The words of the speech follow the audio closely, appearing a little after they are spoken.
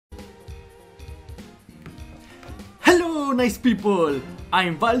Hello, nice people!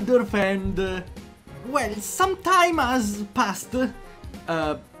 I'm Waldorf and... well, some time has passed.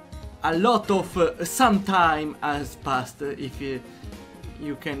 A lot of some time has passed, if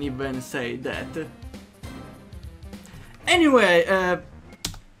you can even say that. Anyway,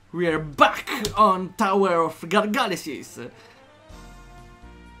 we are back on Tower of Gargalesis.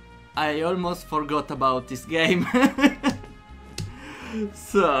 I almost forgot about this game.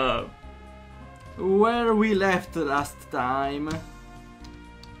 So, where we left last time?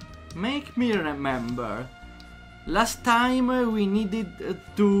 Make me remember. Last time we needed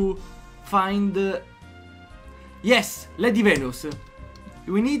to find... yes, Lady Venus.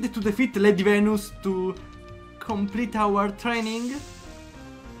 We need to defeat Lady Venus to complete our training.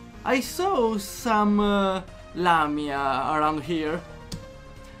 I saw some Lamia around here.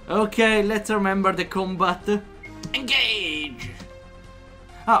 Okay, let's remember the combat. Engage!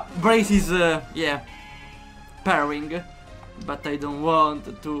 Ah, Brace is, yeah, parrying. But I don't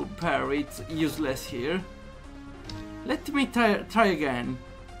want to parry, it's useless here. Let me try again.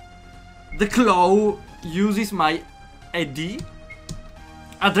 The claw uses my AD.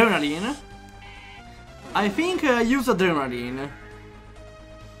 Adrenaline. I think I use adrenaline.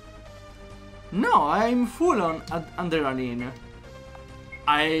 No, I'm full on adrenaline.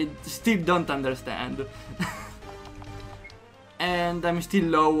 I still don't understand. And I'm still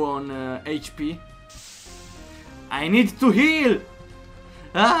low on HP. I need to heal!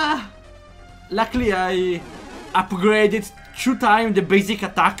 Ah! Luckily I upgraded 2 times the basic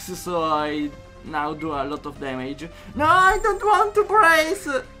attacks, so I now do a lot of damage. No, I don't want to brace!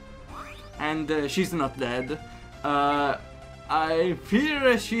 And she's not dead. I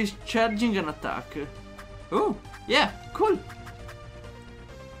fear she's charging an attack. Oh, yeah, cool.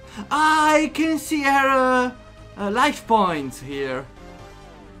 I can see her life points here.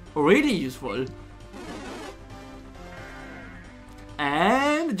 Really useful.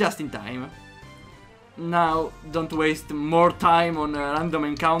 And just in time. Now, don't waste more time on random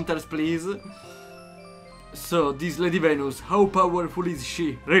encounters, please. So, this Lady Venus, how powerful is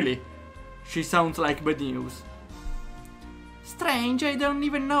she? Really? She sounds like bad news. Strange, I don't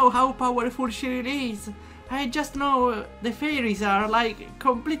even know how powerful she really is. I just know the fairies are, like,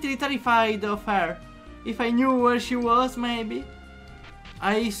 completely terrified of her. If I knew where she was, maybe.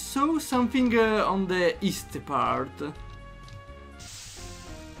 I saw something on the east part.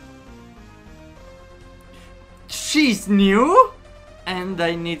 She's new, and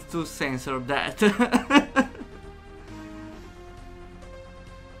I need to censor that.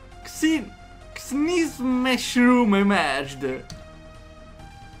 Sneeze mushroom emerged.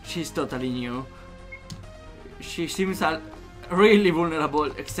 She's totally new. She seems really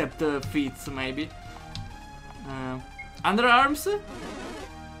vulnerable, except feet, maybe. Underarms?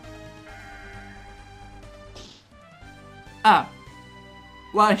 Ah,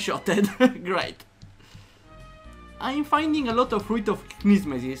 one-shotted. Great. I'm finding a lot of fruit of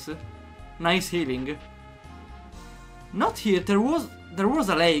Knismesis. Nice healing. Not here, there was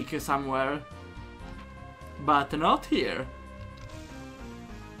a lake somewhere. But not here.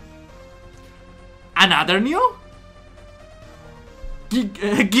 Another new?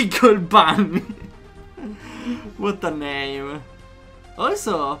 Giggle Bunny. What a name.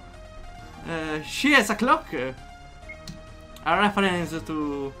 Also, she has a clock. A reference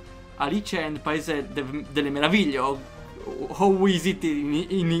to Alice and Paese delle Meraviglie. How is it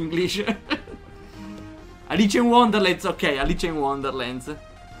in English? Alice in Wonderlands, okay, Alice in Wonderlands.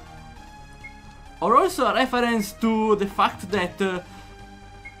 Or also a reference to the fact that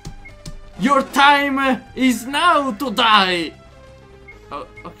your time is now to die. Oh,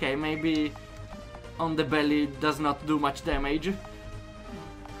 okay, maybe on the belly does not do much damage.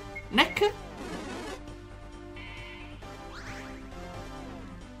 Neck?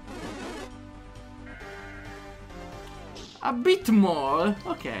 A bit more,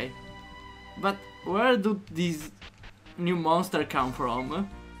 okay. But where do these new monsters come from?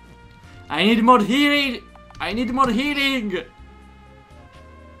 I need more healing! I need more healing!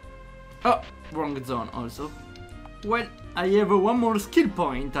 Oh, wrong zone also. Well, I have one more skill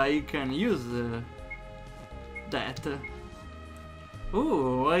point, I can use that.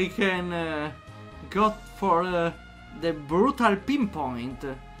 Oh, I can go for the brutal pinpoint,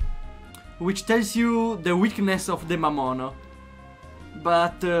 which tells you the weakness of the Mamono.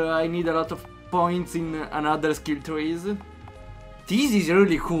 But I need a lot of points in another skill trees. This is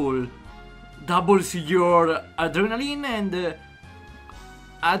really cool. Doubles your adrenaline and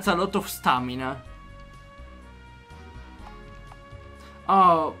adds a lot of stamina.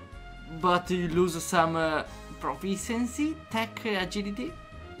 Oh, but you lose some proficiency, tech, agility.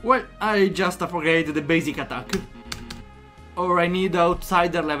 Well, I just upgraded the basic attack. Or I need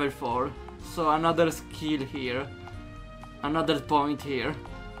outsider level 4. So another skill here. Another point here.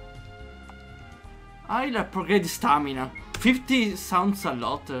 I'll upgrade stamina. 50 sounds a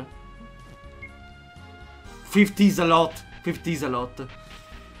lot. 50 is a lot. 50 is a lot.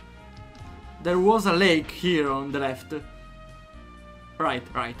 There was a lake here on the left. Right,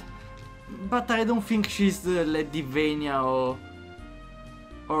 right. But I don't think she's the Ledivania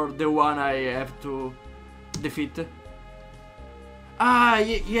or the one I have to defeat. Ah,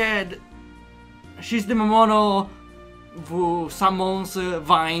 yeah. She's the Momono who summons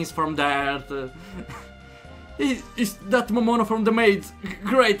vines from the earth. Is that Momono from the maids?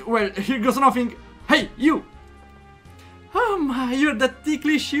 Great, well, here goes nothing. Hey, you! Oh my, you're that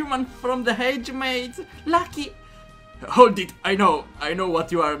ticklish human from the hedge maids. Lucky. Hold it, I know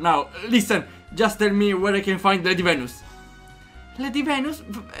what you are now. Listen, just tell me where I can find Lady Venus. Lady Venus?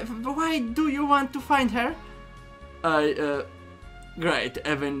 Why do you want to find her? Great,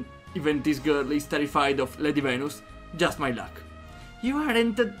 even this girl is terrified of Lady Venus. Just my luck. You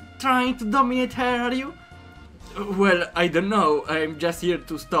aren't trying to dominate her, are you? Well, I don't know, I'm just here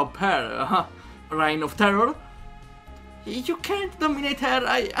to stop her. Reign of Terror? You can't dominate her,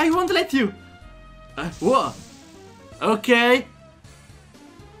 I won't let you. What? Okay.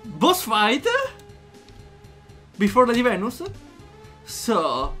 Boss fight? Before Lady Venus?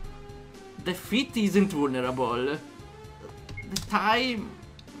 So, defeat isn't vulnerable. The time,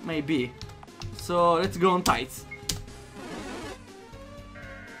 maybe. So, let's go on tights.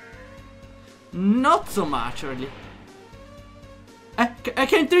 Not so much, really. I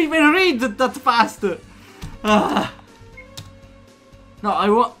can't even read that fast. No,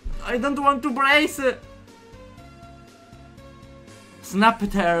 I don't want to brace.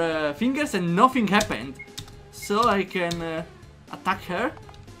 Snapped her fingers and nothing happened. So I can attack her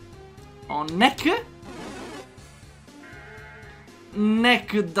on neck.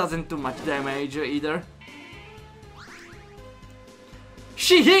 Neck doesn't do much damage either.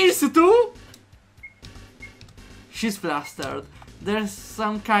 She heals too? She's flustered. There's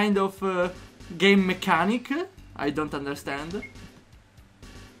some kind of game mechanic I don't understand.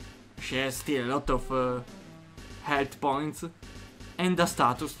 She has still a lot of health points and a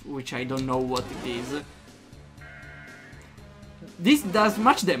status, which I don't know what it is. This does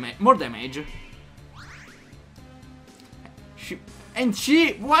much damage, more damage.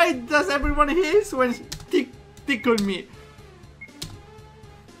 Why does everyone hiss when she tickle me?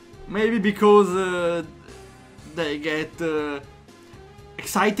 Maybe because they get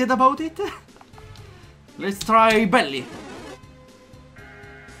excited about it? Let's try Belly.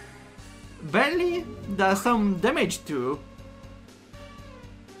 Belly does some damage too.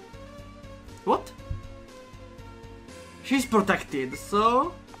 What? She's protected,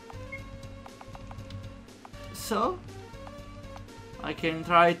 so I can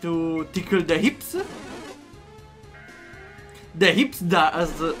try to tickle the hips. The hips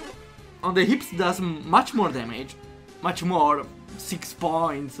does on the hips does much more damage. Much more, 6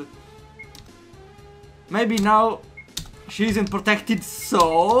 points. Maybe now she isn't protected,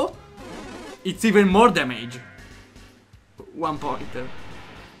 so it's even more damage. 1 point.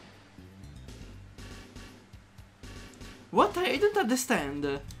 What? I don't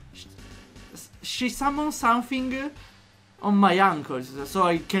understand. She summons something on my ankles, so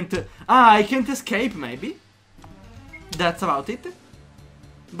I can't... I can't escape, maybe? That's about it.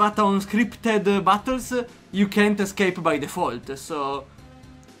 But on scripted battles, you can't escape by default, so...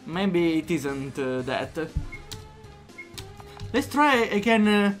 maybe it isn't that. Let's try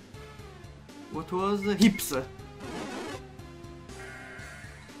again... what was? Hips.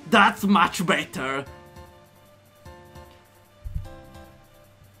 That's much better.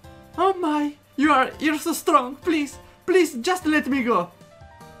 Oh my, you're so strong, please, just let me go.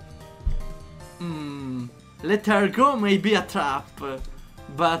 Let her go may be a trap,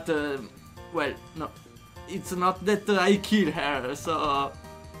 but, well, no, it's not that I kill her, so...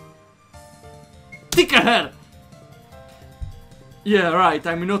 Tickle her! Yeah, right,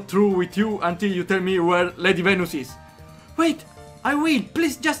 I'm not through with you until you tell me where Lady Venus is. Wait, I will,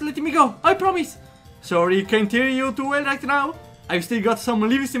 please just let me go, I promise. Sorry, can't hear you too well right now. I've still got some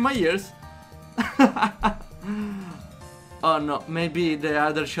leaves in my ears. Oh no, maybe the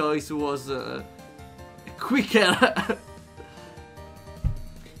other choice was quicker.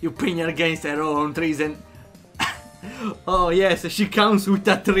 You pin her against her own trees and... oh yes, she comes with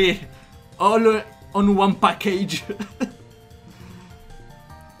a tree. All on one package.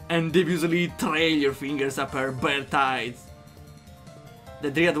 And deviously trail your fingers up her bare thighs. The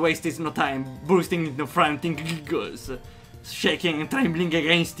Dryad wastes no time, bursting into frantic giggles. Shaking and trembling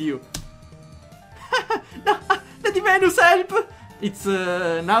against you. No, Lady Venus, help! It's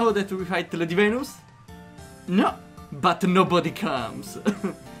now that we fight Lady Venus? No, but nobody comes.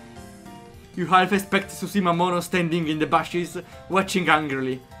 You half expect to see Mamono standing in the bushes, watching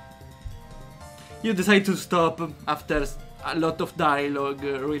angrily. You decide to stop after a lot of dialogue,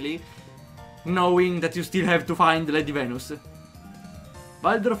 really, knowing that you still have to find Lady Venus.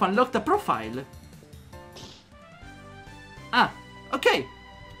 Waldorf unlocked a profile. Ah, okay.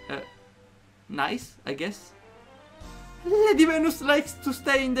 Nice, I guess. Lady Venus likes to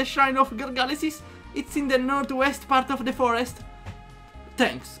stay in the shrine of Gargalesis. It's in the northwest part of the forest.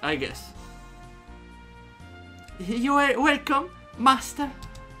 Thanks, I guess. You are welcome, master.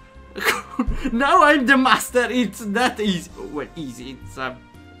 Now I'm the master. It's that easy. Well, easy.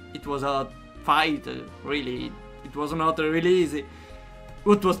 It was a fight, really. It was not really easy.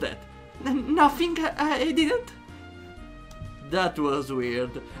 What was that? Nothing. I didn't. That was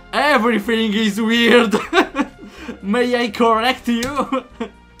weird. Everything is weird. May I correct you?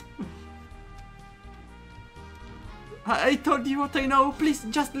 I told you what I know. Please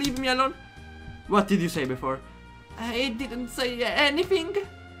just leave me alone. What did you say before? I didn't say anything.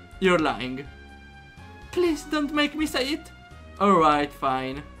 You're lying. Please don't make me say it. Alright,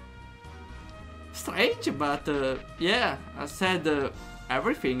 fine. Strange, but yeah, I said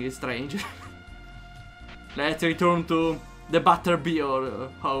everything is strange. Let's return to the Butterbee, or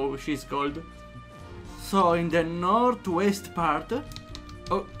how she's called. So in the northwest part.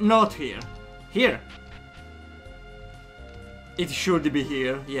 Oh, not here. Here. It should be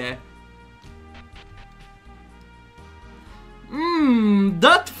here, yeah.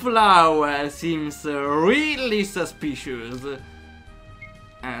 That flower seems really suspicious.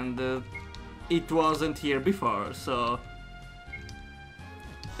 And it wasn't here before, so...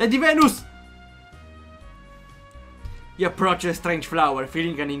 Lady Venus! You approach a strange flower,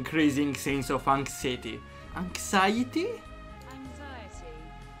 feeling an increasing sense of anxiety. Anxiety?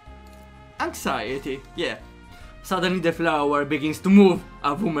 Anxiety, yeah. Suddenly the flower begins to move.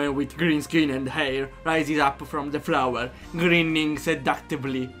 A woman with green skin and hair rises up from the flower, grinning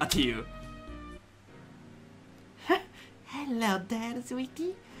seductively at you. Hello there,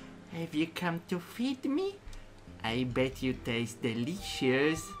 sweetie. Have you come to feed me? I bet you taste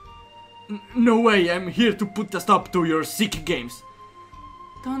delicious. No way, I'm here to put a stop to your sick games.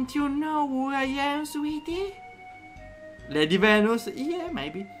 Don't you know who I am, sweetie? Lady Venus? Yeah,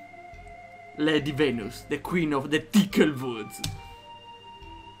 maybe. Lady Venus, the queen of the Tickle Woods.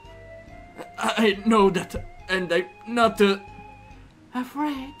 I know that, and I'm not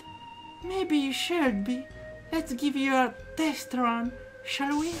afraid. Maybe you should be. Let's give you a test run,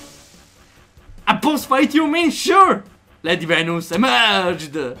 shall we? A boss fight, you mean? Sure! Lady Venus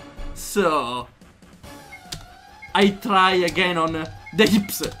emerged. So, I try again on the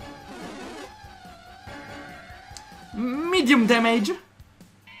hips. Medium damage.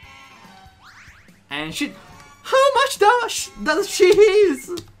 And she... How much does she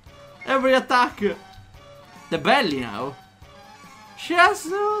hit? Every attack. The belly now. She has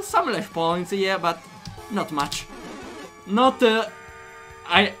some life points, yeah, but not much. Not a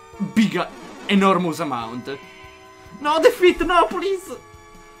big, enormous amount. No, defeat, no, please.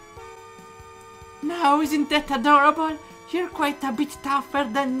 Now, isn't that adorable? You're quite a bit tougher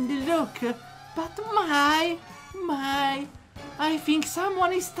than you look. But my, I think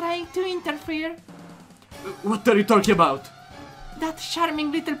someone is trying to interfere. What are you talking about? That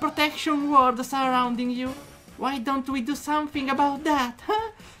charming little protection ward surrounding you. Why don't we do something about that,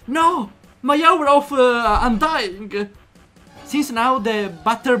 huh? No! My hour of undying! Since now the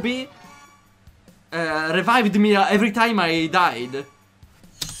Butterbee revived me every time I died.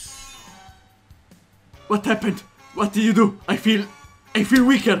 What happened? What did you do? I feel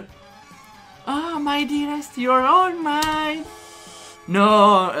weaker. Oh, my dearest, you're all mine.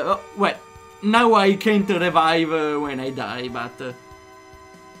 No, well, now I can't revive when I die, but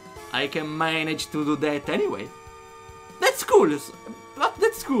I can manage to do that anyway. That's cool, but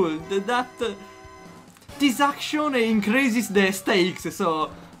that's cool. This action increases the stakes,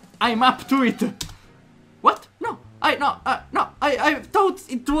 so I'm up to it. What? No, I thought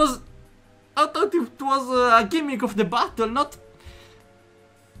it was. I thought it was a gimmick of the battle, not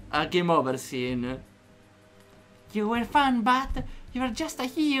a game over scene. You were fun, but you are just a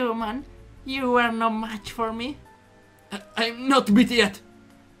human. You were no match for me. I'm not beat yet.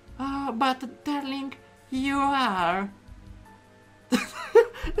 Oh, but darling, you are.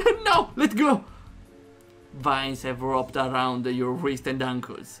 No, let go. Vines have wrapped around your wrist and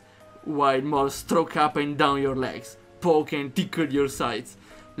ankles, while more stroke up and down your legs, poke and tickle your sides.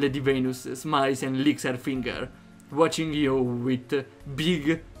 Lady Venus smiles and licks her finger, watching you with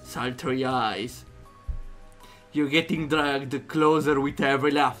big, sultry eyes. You're getting dragged closer with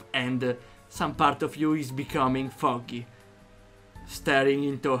every laugh, and some part of you is becoming foggy, staring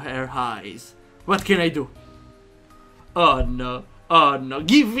into her eyes. What can I do? Oh no, oh no,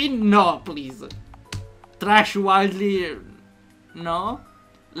 give in, no, please. Trash wildly, no.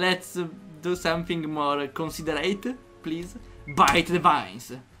 Let's do something more considerate, please. Bite the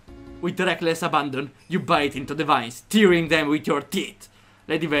vines. With reckless abandon, you bite into the vines, tearing them with your teeth.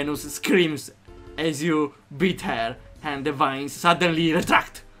 Lady Venus screams as you beat her, and the vines suddenly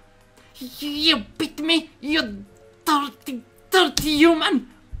retract. You bit me, you dirty human!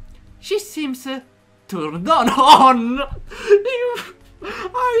 She seems turned on. Oh no!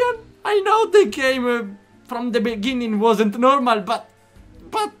 I know the game from the beginning wasn't normal, but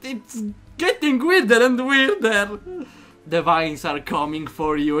it's getting weirder and weirder. The vines are coming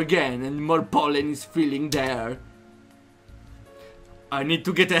for you again, and more pollen is filling the air. I need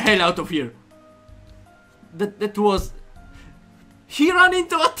to get the hell out of here. That was... He ran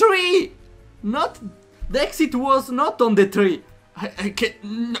into a tree! Not... The exit was not on the tree. I can't...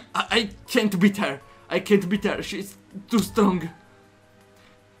 No, I can't beat her. I can't beat her. She's too strong.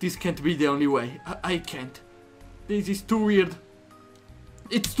 This can't be the only way. I can't. This is too weird.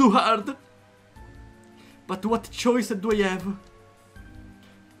 It's too hard. But what choice do I have?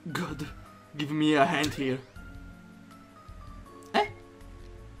 God, give me a hand here.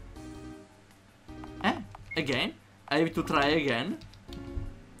 Again? I have to try again.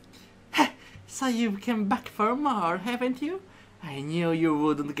 So you've come back for more, haven't you? I knew you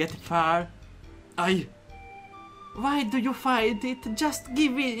wouldn't get far. Why do you fight it? Just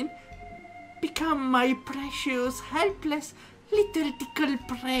give in. Become my precious, helpless, little tickle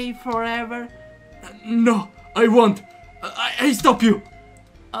prey forever. No, I won't. I stop you.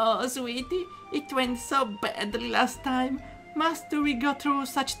 Oh, sweetie, it went so badly last time. Must we go through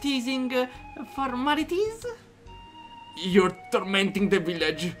such teasing formalities? You're tormenting the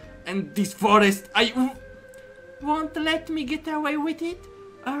village and this forest. I won't let me get away with it.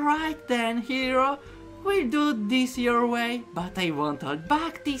 Alright then, hero. We'll do this your way, but I won't hold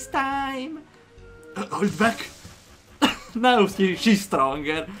back this time. Hold back? Now she's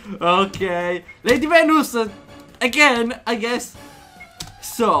stronger. Okay. Lady Venus, again, I guess.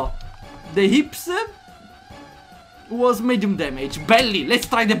 So, the hips was medium damage. Belly, let's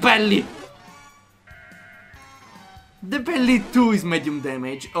try the belly. The belly too is medium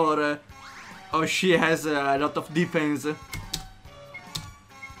damage, or she has a lot of defense.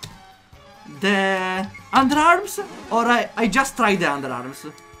 The underarms, or I just tried the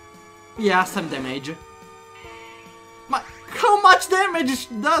underarms. Yeah, some damage. But how much damage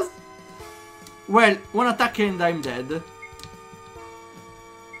does? Well, one attack and I'm dead.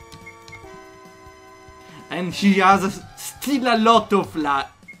 And she has still a lot of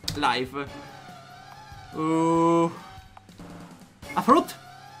life. A fruit?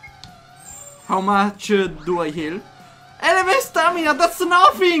 How much do I heal? 11 stamina, that's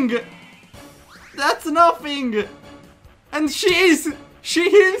nothing! That's nothing! And she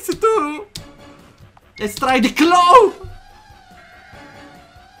heals too! Let's try the claw!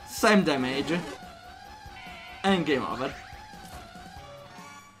 Same damage. And game over.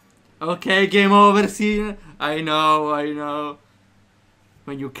 Okay, game over scene. I know.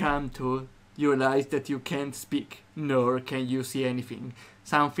 When you come to, you realize that you can't speak, nor can you see anything.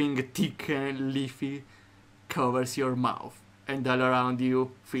 Something thick and leafy covers your mouth, and all around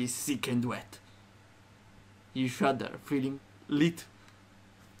you feels sick and wet. You shudder, feeling lit?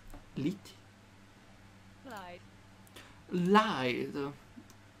 Light,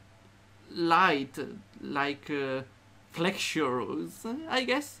 like flexures, I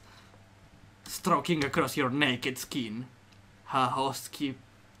guess? Stroking across your naked skin. A husky,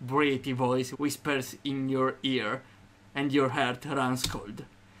 breathy voice whispers in your ear, and your heart runs cold.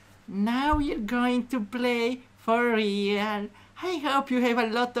 Now you're going to play for real. I hope you have a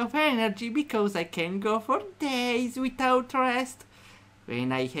lot of energy, because I can go for days without rest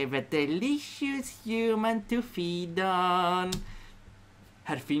when I have a delicious human to feed on.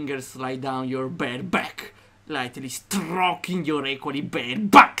 Her fingers slide down your bare back, lightly stroking your equally bare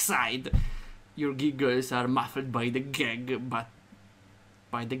backside. Your giggles are muffled by the gag, but...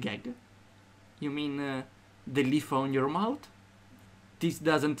 By the gag? You mean the leaf on your mouth? This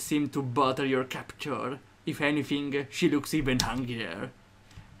doesn't seem to bother your captor. If anything, she looks even hungrier.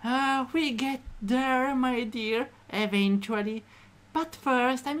 We get there, my dear, eventually. But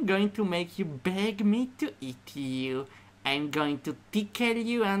first, I'm going to make you beg me to eat you. I'm going to tickle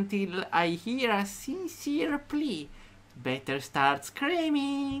you until I hear a sincere plea. Better start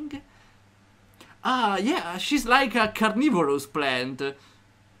screaming. Yeah, she's like a carnivorous plant.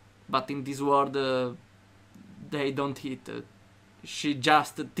 But in this world, they don't hit. She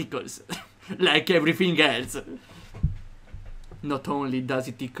just tickles, like everything else. Not only does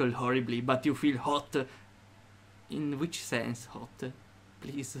it tickle horribly, but you feel hot. In which sense hot?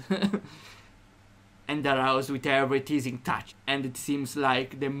 Please. And aroused with every teasing touch. And it seems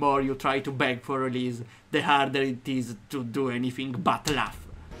like the more you try to beg for release, the harder it is to do anything but laugh.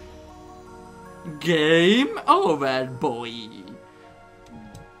 Game over, boy.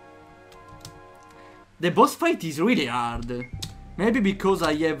 The boss fight is really hard. Maybe because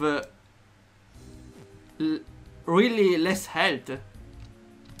I have really less health.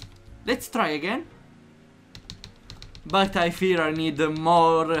 Let's try again. But I fear I need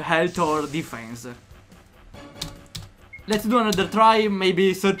more health or defense. Let's do another try,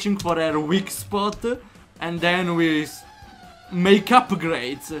 maybe searching for a weak spot. And then we make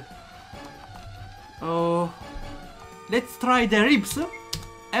upgrades. Oh, let's try the ribs.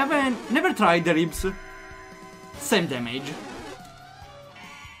 Never tried the ribs. Same damage.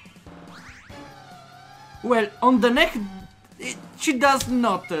 Well, on the neck, she does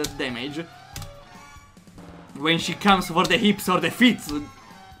not damage. When she comes for the hips or the feet,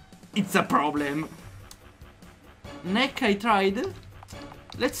 it's a problem. Neck I tried.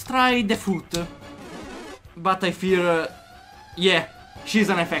 Let's try the foot. But I fear, yeah, she's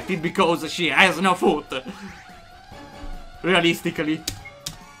unaffected because she has no foot. Realistically.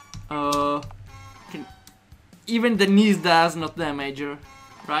 Even the knees does not damage her,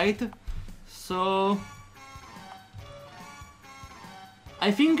 right? So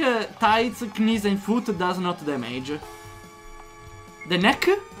I think thighs, knees and foot does not damage. The neck?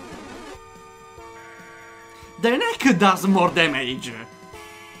 The neck does more damage.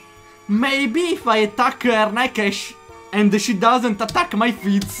 Maybe if I attack her neck and she doesn't attack my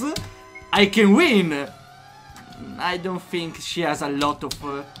feet, I can win. I don't think she has a lot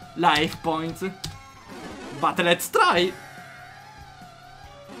of life points. But let's try.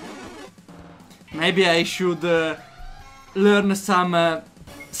 Maybe I should learn some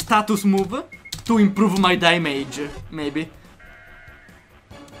status move to improve my damage. Maybe.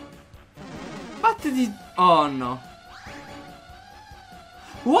 But oh no.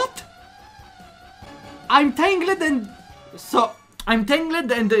 What? I'm tangled and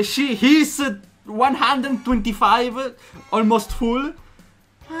he's 125, almost full.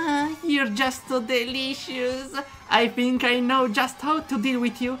 You're just so delicious. I think I know just how to deal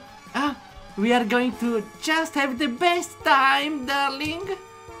with you. We are going to just have the best time, darling.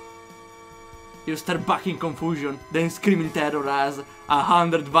 You start back in confusion, then scream in terror as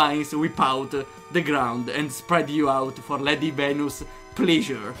 100 vines whip out the ground and spread you out for Lady Venus'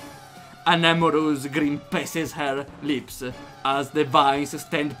 pleasure. An amorous grin passes her lips as the vines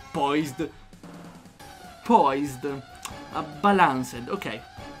stand poised, balanced, okay,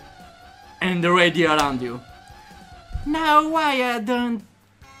 and ready around you. Now why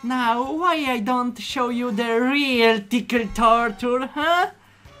I don't show you the real tickle torture, huh?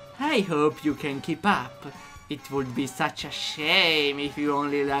 I hope you can keep up. It would be such a shame if you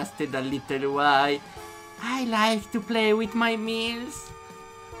only lasted a little while. I like to play with my meals.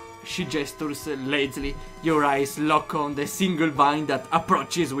 She gestures lazily. Your eyes lock on the single vine that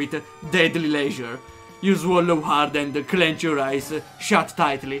approaches with deadly leisure. You swallow hard and clench your eyes shut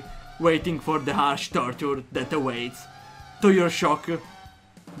tightly, waiting for the harsh torture that awaits. To your shock,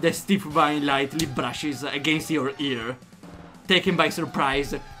 the stiff vine lightly brushes against your ear. Taken by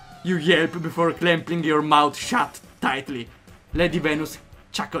surprise, you yelp before clamping your mouth shut tightly. Lady Venus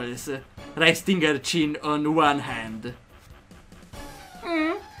chuckles, resting her chin on one hand.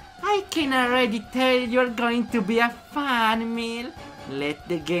 I can already tell you're going to be a fun meal. Let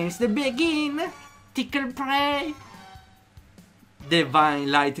the games begin. Tickle prey. The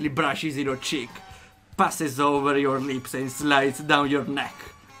vine lightly brushes your cheek, passes over your lips and slides down your neck.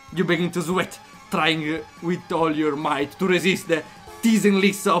 You begin to sweat, trying with all your might to resist the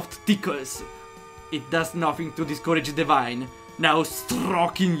teasingly soft tickles. It does nothing to discourage the vine, now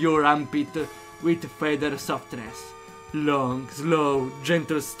stroking your armpit with feather softness. Long, slow,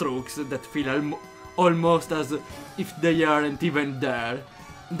 gentle strokes that feel almost as if they aren't even there.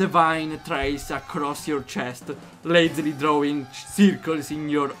 The vine trails across your chest, lazily drawing circles in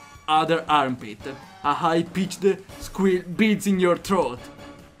your other armpit. A high-pitched squeal beats in your throat.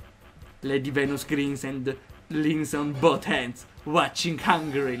 Lady Venus grins and leans on both hands, watching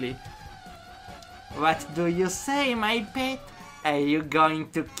hungrily. What do you say, my pet? Are you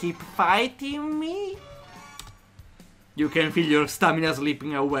going to keep fighting me? You can feel your stamina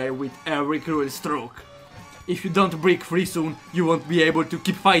slipping away with every cruel stroke. If you don't break free soon, you won't be able to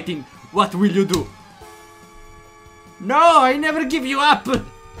keep fighting. What will you do? No, I never give you up!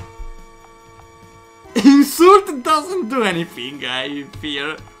 Insult doesn't do anything, I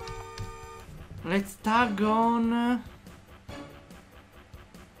fear. Let's tag on...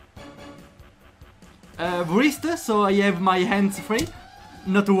 wrist, so I have my hands free.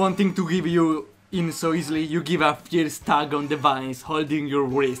 Not wanting to give you in so easily, you give a fierce tug on the vines, holding your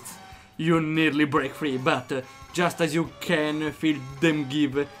wrists. You nearly break free, but just as you can feel them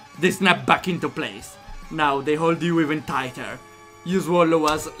give, they snap back into place. Now they hold you even tighter. You swallow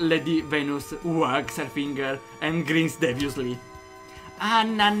as Lady Venus wags her finger and grins deviously. Ah,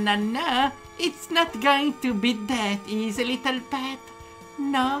 no, it's not going to be that easy, little pet.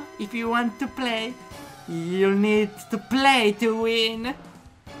 No, if you want to play, you'll need to play to win.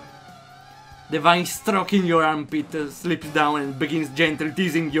 The vine stroking your armpit slips down and begins gently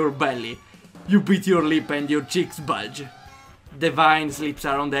teasing your belly. You bit your lip and your cheeks bulge. The vine slips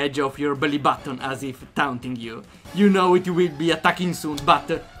around the edge of your belly button as if taunting you. You know it will be attacking soon,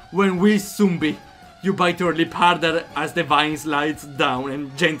 but when will soon be? You bite your lip harder as the vine slides down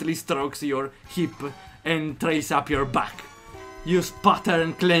and gently strokes your hip and traces up your back. You sputter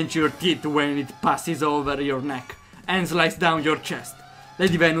and clench your teeth when it passes over your neck and slides down your chest.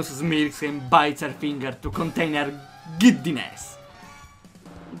 Lady Venus smirks and bites her finger to contain her giddiness.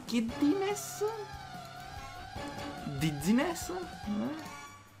 Giddiness? Dizziness?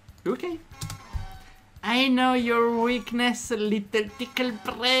 Okay. I know your weakness, little tickle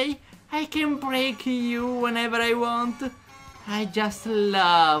prey. I can break you whenever I want. I just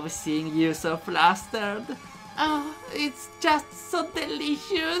love seeing you so flustered. Oh, it's just so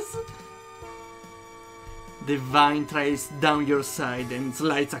delicious. The vine trails down your side and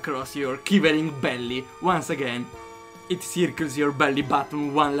slides across your quivering belly once again. It circles your belly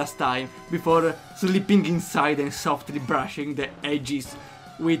button one last time before slipping inside and softly brushing the edges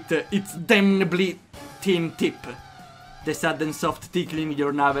with its damnably thin tip. The sudden soft tickling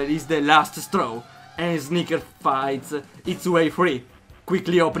your navel is the last straw, and Sneaker fights its way free,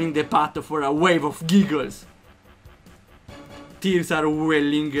 quickly opening the path for a wave of giggles. Tears are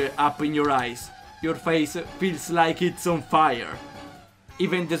welling up in your eyes. Your face feels like it's on fire.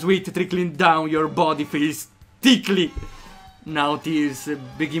 Even the sweat trickling down your body feels tickly. Now tears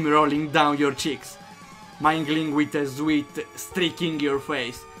begin rolling down your cheeks, mingling with the sweat streaking your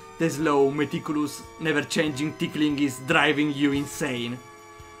face. The slow, meticulous, never-changing tickling is driving you insane.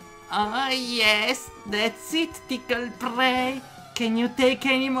 Oh yes, that's it, tickle prey. Can you take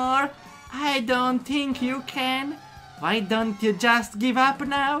any more? I don't think you can. Why don't you just give up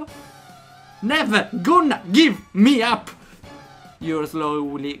now? Never gonna give me up! You're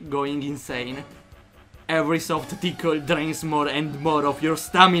slowly going insane. Every soft tickle drains more and more of your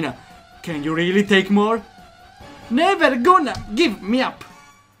stamina. Can you really take more? Never gonna give me up!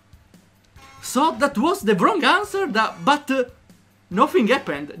 So that was the wrong answer, but nothing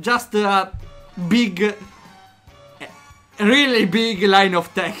happened. Just a big, really big line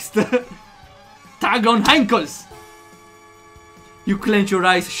of text. Tag on ankles! You clench your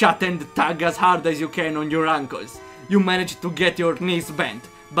eyes shut and tug as hard as you can on your ankles. You manage to get your knees bent,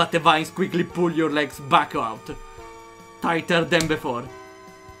 but the vines quickly pull your legs back out, tighter than before.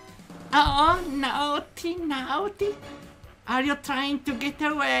 Oh, naughty, naughty. Are you trying to get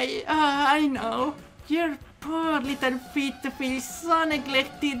away? Oh, I know. Your poor little feet feel so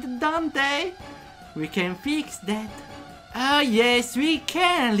neglected, don't they? We can fix that. Oh, yes, we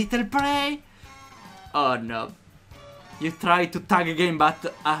can, little prey. Oh, no. You try to tug again,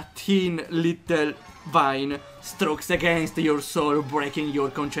 but a thin little vine strokes against your soul, breaking your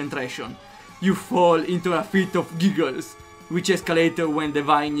concentration. You fall into a fit of giggles, which escalate when the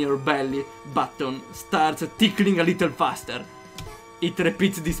vine in your belly button starts tickling a little faster. It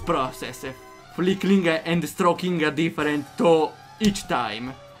repeats this process, flickering and stroking a different toe each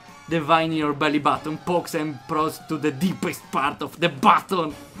time. The vine in your belly button pokes and prods to the deepest part of the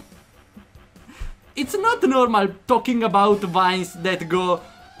button. It's not normal talking about vines that go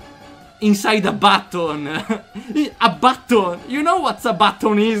inside a button. A button! You know what a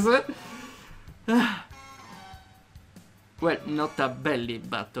button is? Well, not a belly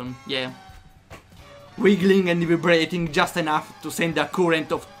button, yeah. Wiggling and vibrating just enough to send a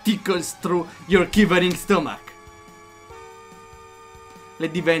current of tickles through your quivering stomach.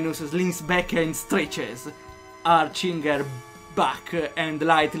 Lady Venus leans back and stretches, arching her back and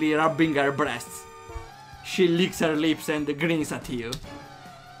lightly rubbing her breasts. She licks her lips and grins at you.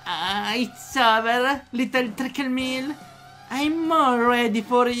 It's over, little trickle meal. I'm more ready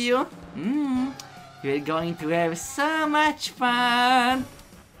for you. You're going to have so much fun.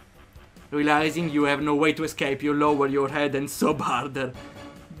 Realizing you have no way to escape, you lower your head and sob harder.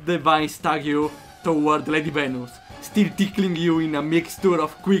 The vines tug you toward Lady Venus. still tickling you in a mixture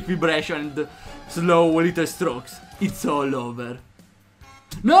of quick vibration and slow little strokes. It's all over.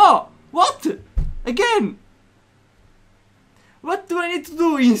 No! What? Again? What do I need to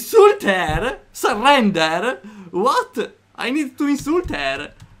do? Insult her? Surrender? What? I need to insult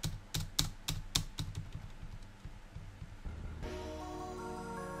her.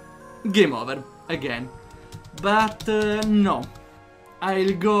 Game over. Again. But no.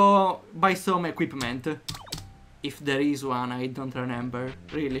 I'll go buy some equipment. If there is one, I don't remember.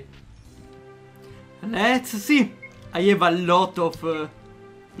 Really. Let's see. I have a lot of...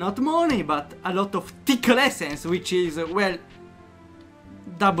 not money, but a lot of tickle essence, which is, well,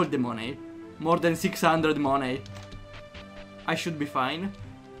 double the money. More than 600 money. I should be fine.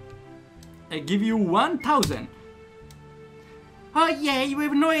 I give you 1000. Oh yeah, you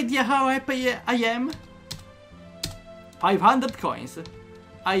have no idea how happy I am. 500 coins.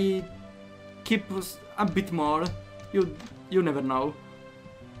 I keep a bit more. You never know.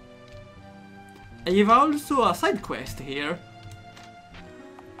 I have also a side quest here.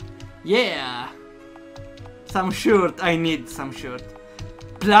 Yeah. Some shirt. I need some shirt.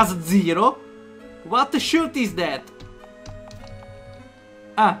 +0. What shirt is that?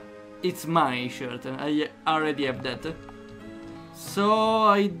 Ah, it's my shirt. I already have that. So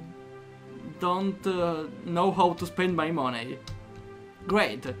I don't know how to spend my money.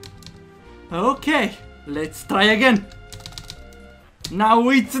 Great. Okay, let's try again. Now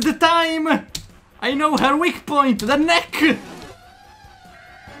it's the time. I know her weak point, the neck.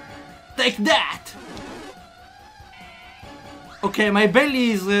 Take that. Okay, my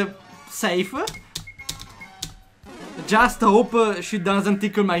belly is safe. Just hope she doesn't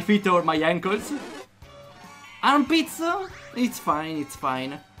tickle my feet or my ankles. Armpits? It's fine, it's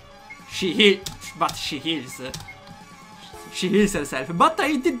fine. She heals, but she heals. She heals herself, but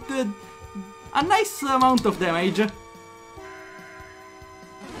I did a nice amount of damage.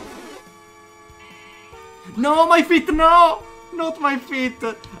 No, my feet, no! Not my feet.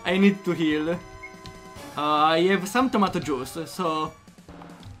 I need to heal. I have some tomato juice, so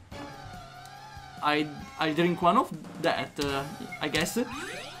I'll drink one of that, I guess.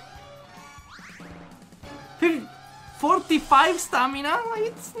 45 stamina?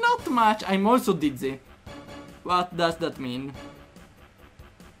 It's not much. I'm also dizzy. What does that mean?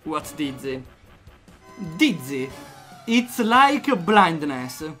 What's dizzy? Dizzy. It's like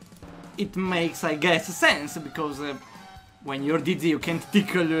blindness. It makes, I guess, sense, because when you're dizzy you can't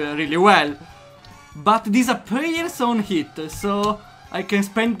tickle really well. But disappears on hit, so I can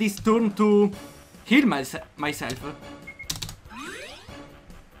spend this turn to heal myself.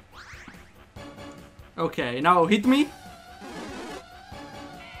 Okay, now hit me.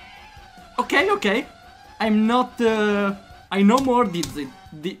 Okay, okay. I'm not... I no more dizzy.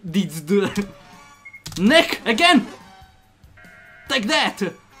 Neck! Again! Take that!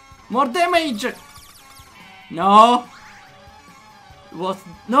 More damage! No! What?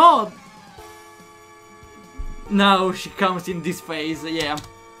 No! Now she comes in this phase, yeah.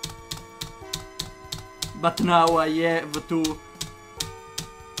 But now I have to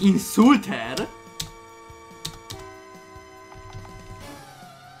insult her.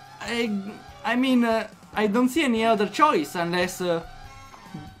 I mean, I don't see any other choice unless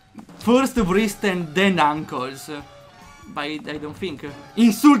first wrist and then ankles. But I don't think.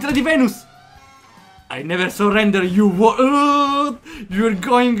 Insult Lady Venus! I never surrender, you you're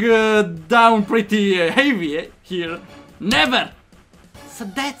going down pretty heavy here. Never! So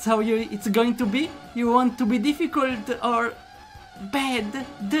that's how it's going to be? You want to be difficult or bad,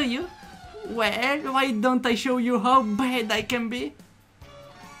 do you? Well, why don't I show you how bad I can be?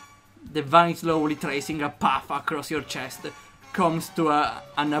 The vine slowly tracing a path across your chest comes to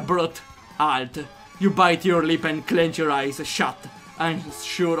an abrupt halt. You bite your lip and clench your eyes shut,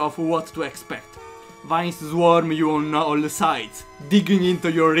 unsure of what to expect. Vines swarm you on all sides, digging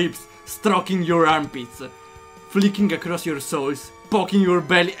into your ribs, stroking your armpits, flicking across your soles, poking your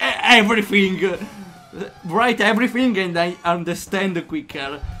belly, everything! Write everything and I understand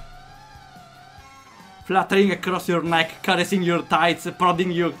quicker. Fluttering across your neck, caressing your thighs,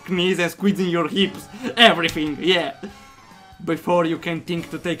 prodding your knees and squeezing your hips. Everything, yeah. Before you can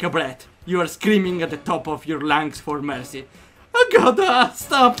think to take a breath, you are screaming at the top of your lungs for mercy. Oh God,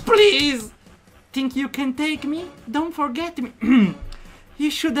 stop, please! Think you can take me? Don't forget me. You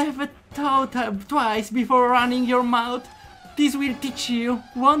should have thought twice before running your mouth. This will teach you,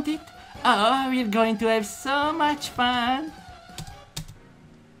 won't it? Oh, we're going to have so much fun.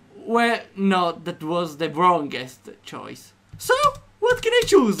 Well, no, that was the wrongest choice. So, what can I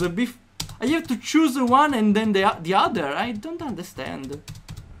choose? I have to choose one and then the other. I don't understand.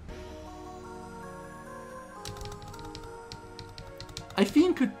 I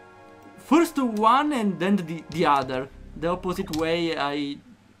think first one and then the other. The opposite way I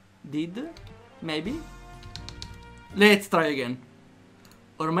did, maybe? Let's try again.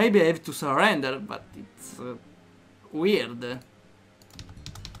 Or maybe I have to surrender, but it's weird.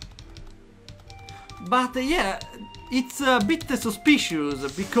 But yeah, it's a bit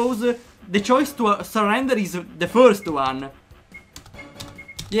suspicious, because the choice to surrender is the first one.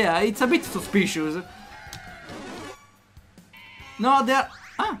 Yeah, it's a bit suspicious. No, there...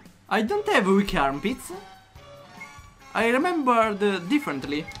 Ah, I don't have weak armpits. I remembered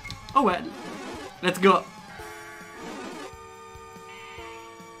differently. Oh well, let's go.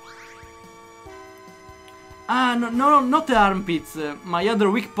 Ah, no, not the armpits. My other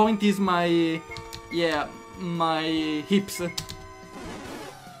weak point is my... Yeah, my hips.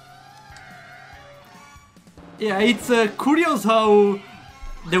 Yeah, it's curious how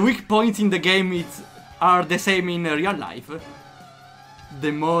the weak points in the game are the same in real life.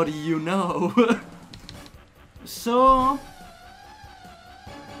 The more you know. So...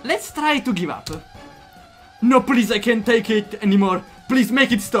 let's try to give up. No, please, I can't take it anymore. Please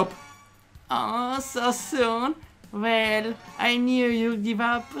make it stop. Oh, so soon? Well, I knew you'd give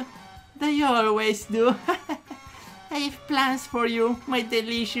up. They always do. I have plans for you, my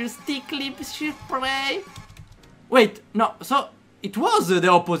delicious thick-lipped prey. Wait, no, so it was the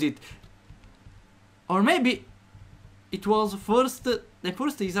opposite. Or maybe it was first, the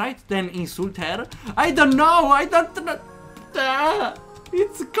first is right, then insult her. I don't know, I don't know.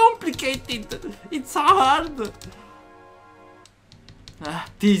 It's complicated, it's hard.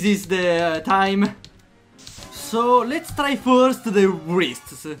 This is the time. So let's try first the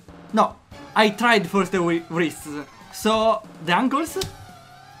wrists. No, I tried first the wrists. So the ankles.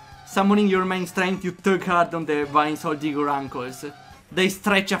 Summoning your main strength, you tug hard on the vines holding your ankles. They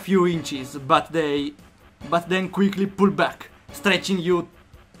stretch a few inches, but then quickly pull back, stretching you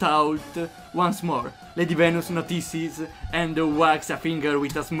taut once more. Lady Venus notices and wags a finger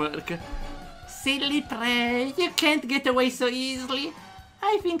with a smirk. Silly prey, you can't get away so easily.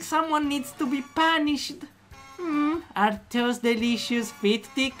 I think someone needs to be punished. Are those delicious feet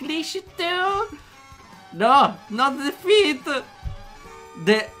ticklish too? No, not the feet.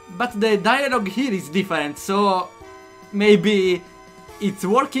 But the dialogue here is different, so maybe it's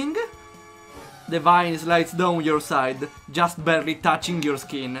working? The vine slides down your side, just barely touching your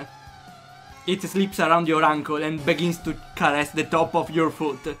skin. It slips around your ankle and begins to caress the top of your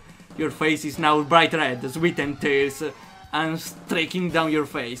foot. Your face is now bright red, sweet and tears, and streaking down your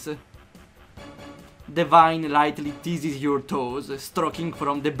face. The vine lightly teases your toes, stroking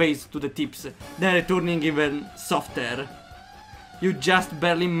from the base to the tips, then returning even softer. You just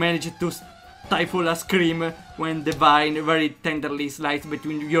barely manage to stifle a scream when the vine very tenderly slides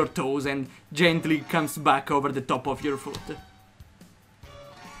between your toes and gently comes back over the top of your foot.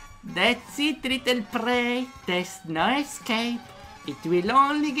 That's it, little prey. There's no escape. It will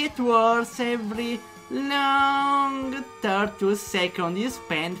only get worse every long 30 seconds you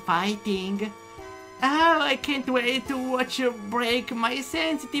spend fighting. Oh, I can't wait to watch you break my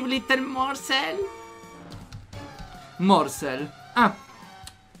sensitive little morsel. Morsel. Ah.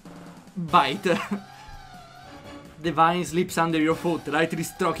 Bite. The vine slips under your foot, lightly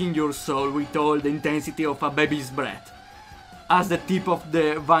stroking your soul with all the intensity of a baby's breath. As the tip of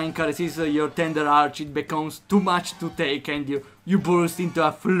the vine caresses your tender arch, it becomes too much to take and you burst into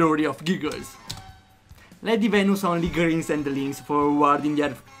a flurry of giggles. Lady Venus only grins and leans forward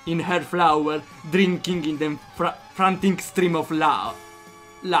in her flower, drinking in the frantic stream of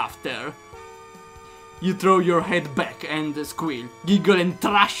laughter. You throw your head back and squeal, giggle and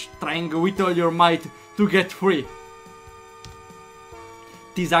thrash, trying with all your might to get free.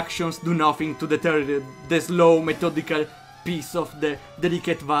 These actions do nothing to deter the slow, methodical piece of the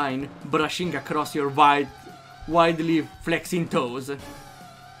delicate vine brushing across your widely flexing toes.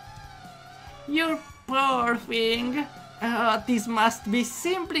 You poor thing. Oh, this must be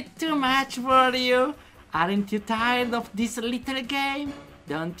simply too much for you. Aren't you tired of this little game?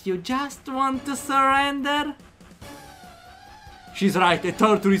 Don't you just want to surrender? She's right, the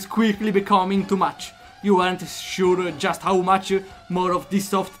torture is quickly becoming too much. You aren't sure just how much more of this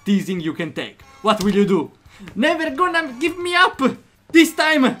soft teasing you can take. What will you do? Never gonna give me up! This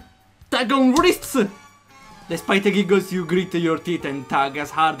time! Tug on wrists! Despite the giggles, you grit your teeth and tug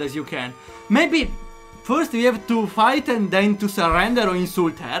as hard as you can. Maybe first you have to fight and then to surrender or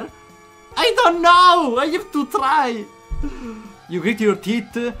insult her? I don't know! I have to try! You grit your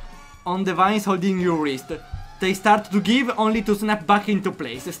teeth on the vines holding your wrist. They start to give only to snap back into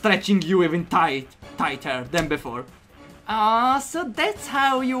place, stretching you even tighter than before. Oh, so that's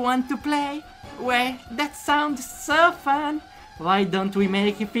how you want to play? Well, that sounds so fun. Why don't we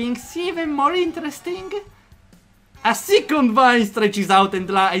make things even more interesting? A second vine stretches out and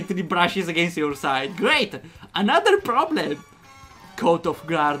lightly brushes against your side. Great! Another problem! Caught off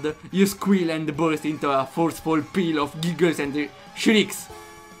guard, you squeal and burst into a forceful peal of giggles and shrieks.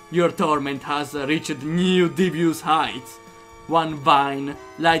 Your torment has reached new devious heights. One vine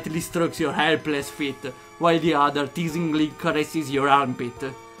lightly strokes your helpless feet, while the other teasingly caresses your armpit.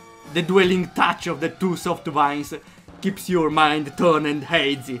 The dwelling touch of the two soft vines keeps your mind turned and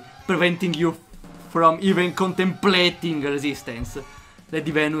hazy, preventing you from even contemplating resistance.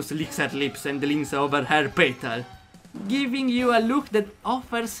 Lady Venus licks her lips and leans over her petal, giving you a look that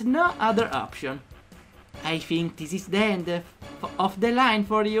offers no other option. I think this is the end of the line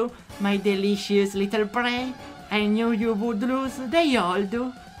for you, my delicious little prey. I knew you would lose, they all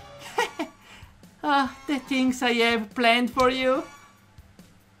do. The things I have planned for you.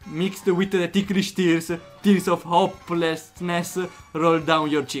 Mixed with the ticklish tears, tears of hopelessness roll down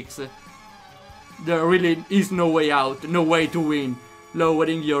your cheeks. There really is no way out, no way to win.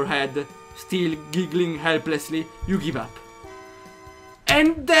 Lowering your head, still giggling helplessly, you give up.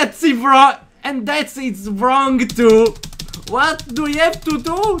 And that's it, it's wrong too. What do you have to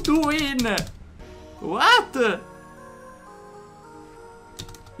do to win? What?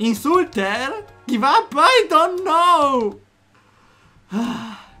 Insult her? Give up? I don't know.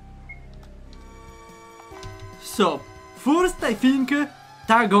 So, first I think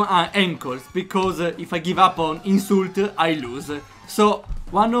tag on ankles, because if I give up on insult, I lose. So,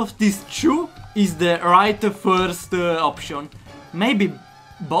 one of these two is the right first option. Maybe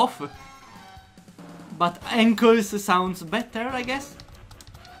both. But ankles sounds better, I guess.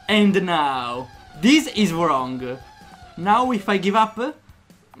 And now, this is wrong. Now if I give up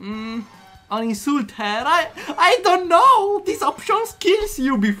on insult her, I don't know. This option kills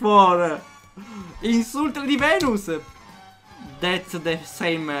you before. Insult Lady Venus. That's the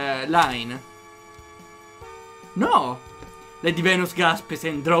same line. No. Lady Venus gasps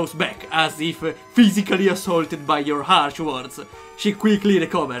and draws back as if physically assaulted by your harsh words. She quickly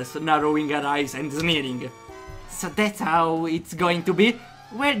recovers, narrowing her eyes and sneering. So that's how it's going to be?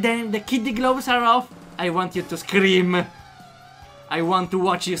 Well then, the kid gloves are off. I want you to scream. I want to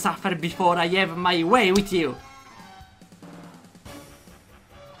watch you suffer before I have my way with you.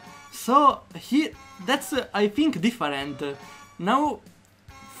 So, here, that's, I think, different. Now,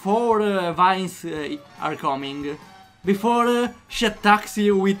 4 vines are coming. Before, she attacks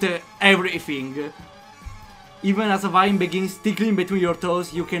you with everything. Even as a vine begins tickling between your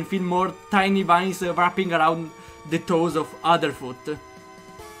toes, you can feel more tiny vines wrapping around the toes of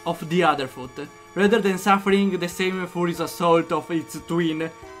the other foot. Rather than suffering the same furious assault of its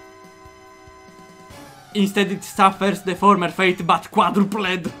twin, instead it suffers the former fate but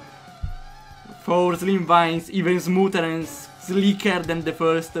quadrupled. 4 slim vines, even smoother and sleeker than the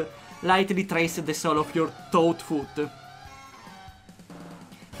first, lightly trace the sole of your toed foot.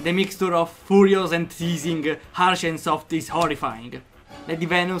 The mixture of furious and teasing, harsh and soft is horrifying. Lady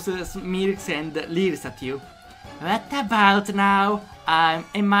Venus smirks and leers at you. What about now?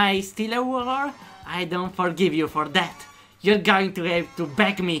 Am I still a war? I don't forgive you for that. You're going to have to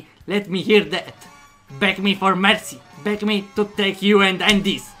beg me. Let me hear that. Beg me for mercy. Beg me to take you and end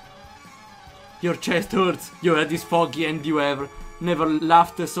this. Your chest hurts, your head is foggy, and you have never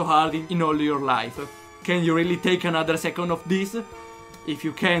laughed so hard in all your life. Can you really take another second of this? If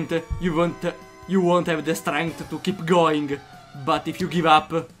you can't, you won't have the strength to keep going. But if you give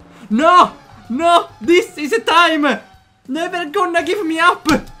up... No! No! This is a time! Never gonna give me up!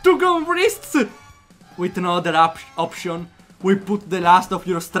 2 gone wrists! With no other option, we put the last of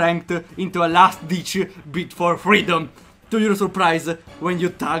your strength into a last-ditch bid for freedom. To your surprise, when you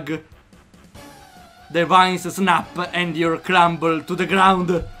tug, the vines snap and you crumble to the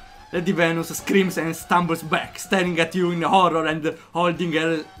ground. Lady Venus screams and stumbles back, staring at you in horror and holding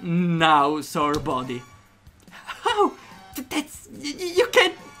her now sore body. How? That's... you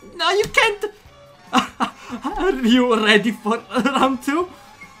can't... No, you can't... Are you ready for round 2?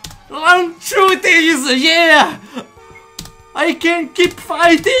 Round 2 it is! Yeah! I can keep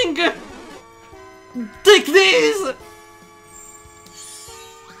fighting! Take this!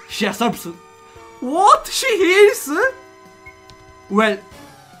 She absorbs... What? She heals? Well,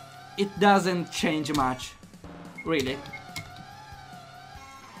 it doesn't change much. Really.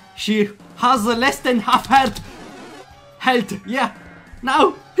 She has less than half health. Yeah.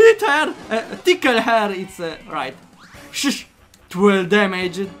 Now, hit her! Tickle her, it's right. Shh! 12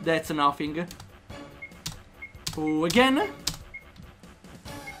 damage, that's nothing. Oh, again?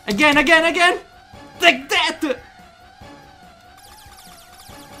 Again! Take that!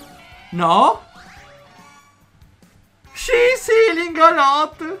 No? She's healing a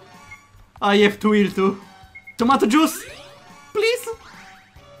lot. I have to heal too. Tomato juice, please.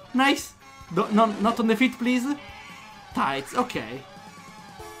 Nice. No, not on the feet, please. Tights, okay.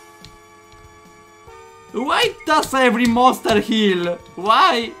 Why does every monster heal?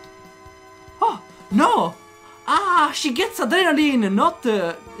 Why? Oh, no. Ah, she gets adrenaline, not...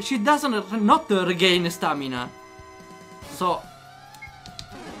 she doesn't not regain stamina. So...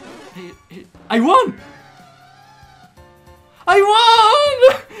 I won! I won!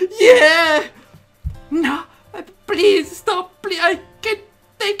 Yeah! No, please stop, please. I can't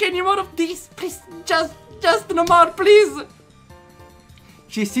take any more of this. Please, just no more, please.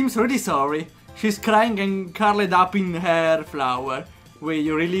 She seems really sorry. She's crying and curled up in her flower. Will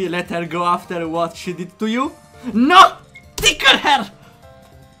you really let her go after what she did to you? No! Tickle her!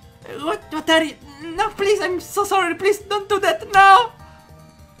 What are you? No, please, I'm so sorry. Please don't do that. No!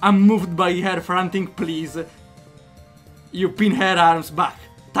 I'm moved by her frantic pleas. You pin her arms back,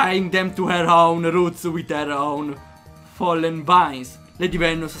 tying them to her own roots with her own fallen vines. Lady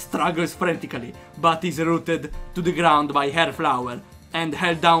Venus struggles frantically, but is rooted to the ground by her flower and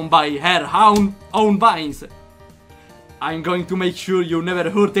held down by her own vines. I'm going to make sure you never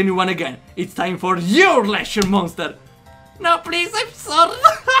hurt anyone again. It's time for your leisure, monster. No, please, I'm sorry.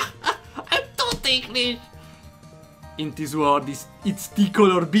 I'm too ticklish. In this world, it's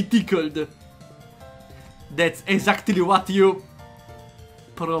tickle or be tickled. That's exactly what you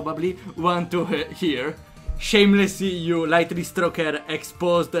probably want to hear. Shamelessly, you lightly stroke her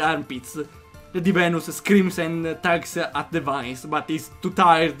exposed armpits. Lady Venus screams and tugs at the vines, but is too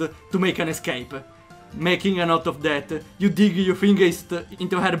tired to make an escape. Making a note of that, you dig your fingers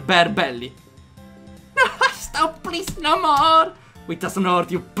into her bare belly. Stop, please, no more. With a snort,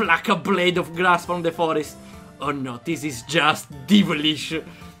 you pluck a blade of grass from the forest. Oh no, this is just devilish.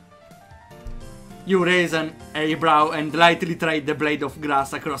 You raise an eyebrow and lightly trade the blade of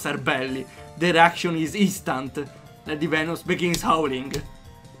grass across her belly. The reaction is instant. Lady Venus begins howling.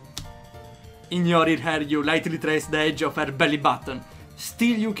 Ignoring her, you lightly trace the edge of her belly button.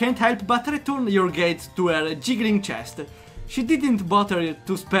 Still, you can't help but return your gaze to her jiggling chest. She didn't bother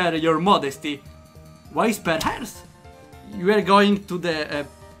to spare your modesty. Why spare hers? You are going to the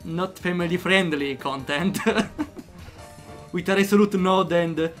not family-friendly content. With a resolute nod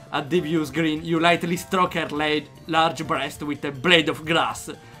and a devious grin, you lightly stroke her large breast with a blade of grass.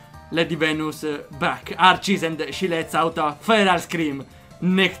 Lady Venus' back arches and she lets out a feral scream,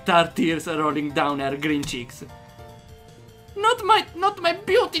 nectar tears rolling down her green cheeks. Not my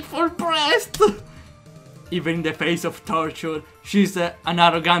beautiful breast! Even in the face of torture, she's an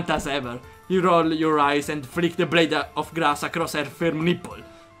arrogant as ever. You roll your eyes and flick the blade of grass across her firm nipple.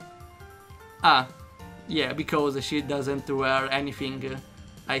 Ah, yeah, because she doesn't wear anything,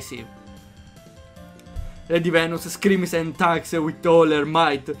 I see. Lady Venus screams and tugs with all her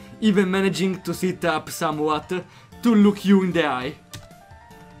might, even managing to sit up somewhat to look you in the eye.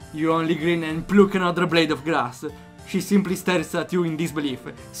 You only grin and pluck another blade of grass. She simply stares at you in disbelief,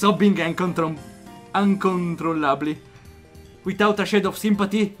 sobbing uncontrollably. Without a shade of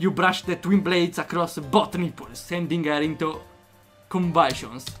sympathy, you brush the twin blades across both nipples, sending her into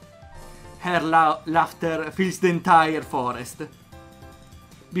convulsions. Her laughter fills the entire forest.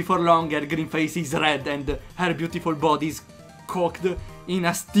 Before long, her green face is red and her beautiful body is coated in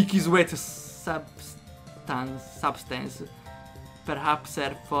a sticky sweat substance. Perhaps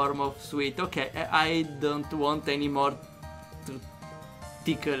her form of sweat. Okay, I don't want any more to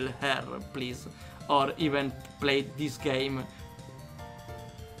tickle her, please. Or even play this game.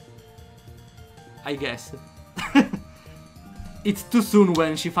 I guess. It's too soon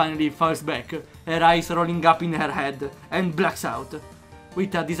when she finally falls back, her eyes rolling up in her head, and blacks out.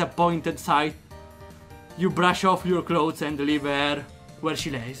 With a disappointed sigh, you brush off your clothes and leave her where she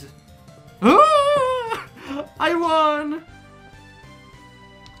lays. Ah! I won!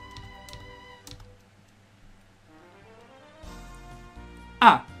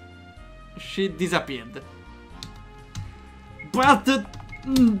 Ah, she disappeared. But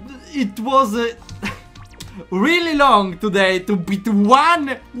it was really long today to beat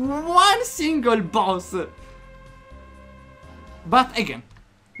one single boss. But again,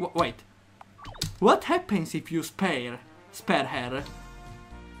 wait. What happens if you spare her?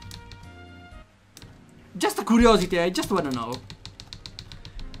 Just a curiosity, I just wanna know.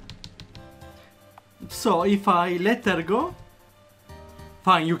 So if I let her go,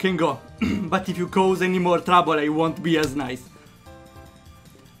 fine, you can go. But if you cause any more trouble, I won't be as nice.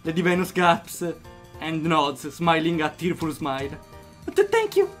 Lady Venus gasps and nods, smiling a tearful smile.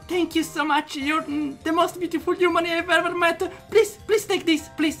 Thank you so much. You're the most beautiful human I've ever met. Please take this.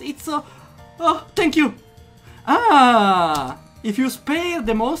 Please, it's so... Oh, thank you. Ah! If you spare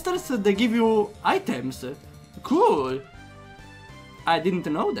the monsters, they give you items. Cool! I didn't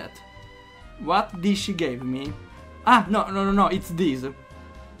know that. What did she give me? Ah, no, it's this.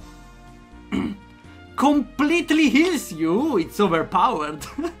 Completely heals you! It's overpowered.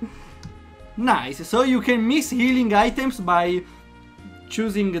 Nice, so you can miss healing items by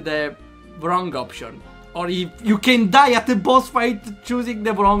choosing the wrong option. Or if you can die at the boss fight choosing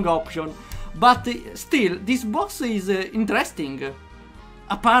the wrong option. But still, this boss is interesting.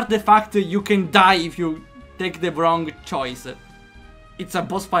 Apart the fact you can die if you take the wrong choice. It's a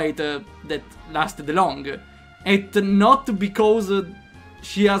boss fight that lasted long. And not because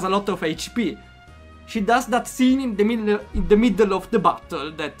she has a lot of HP. She does that scene in the middle of the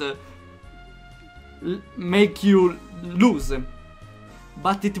battle that make you lose.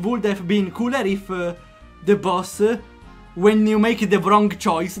 But it would have been cooler if the boss, when you make the wrong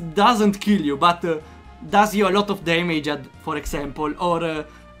choice, doesn't kill you, but does you a lot of damage, for example, or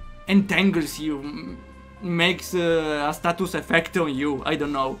entangles you, makes a status effect on you, I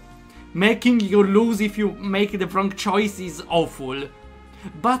don't know. Making you lose if you make the wrong choice is awful.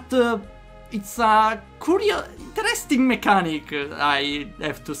 But it's a curious, interesting mechanic, I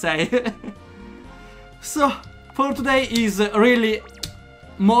have to say. So, for today is really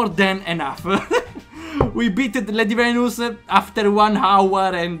more than enough. We beat Lady Venus after 1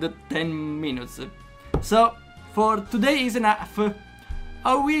 hour and 10 minutes. So, for today is enough.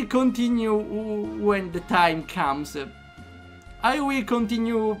 I will continue when the time comes. I will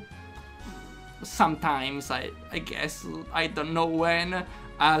continue sometimes, I guess. I don't know when,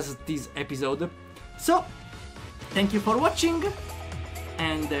 as this episode. So, thank you for watching,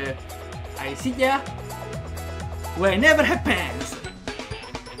 and I see ya whenever happens.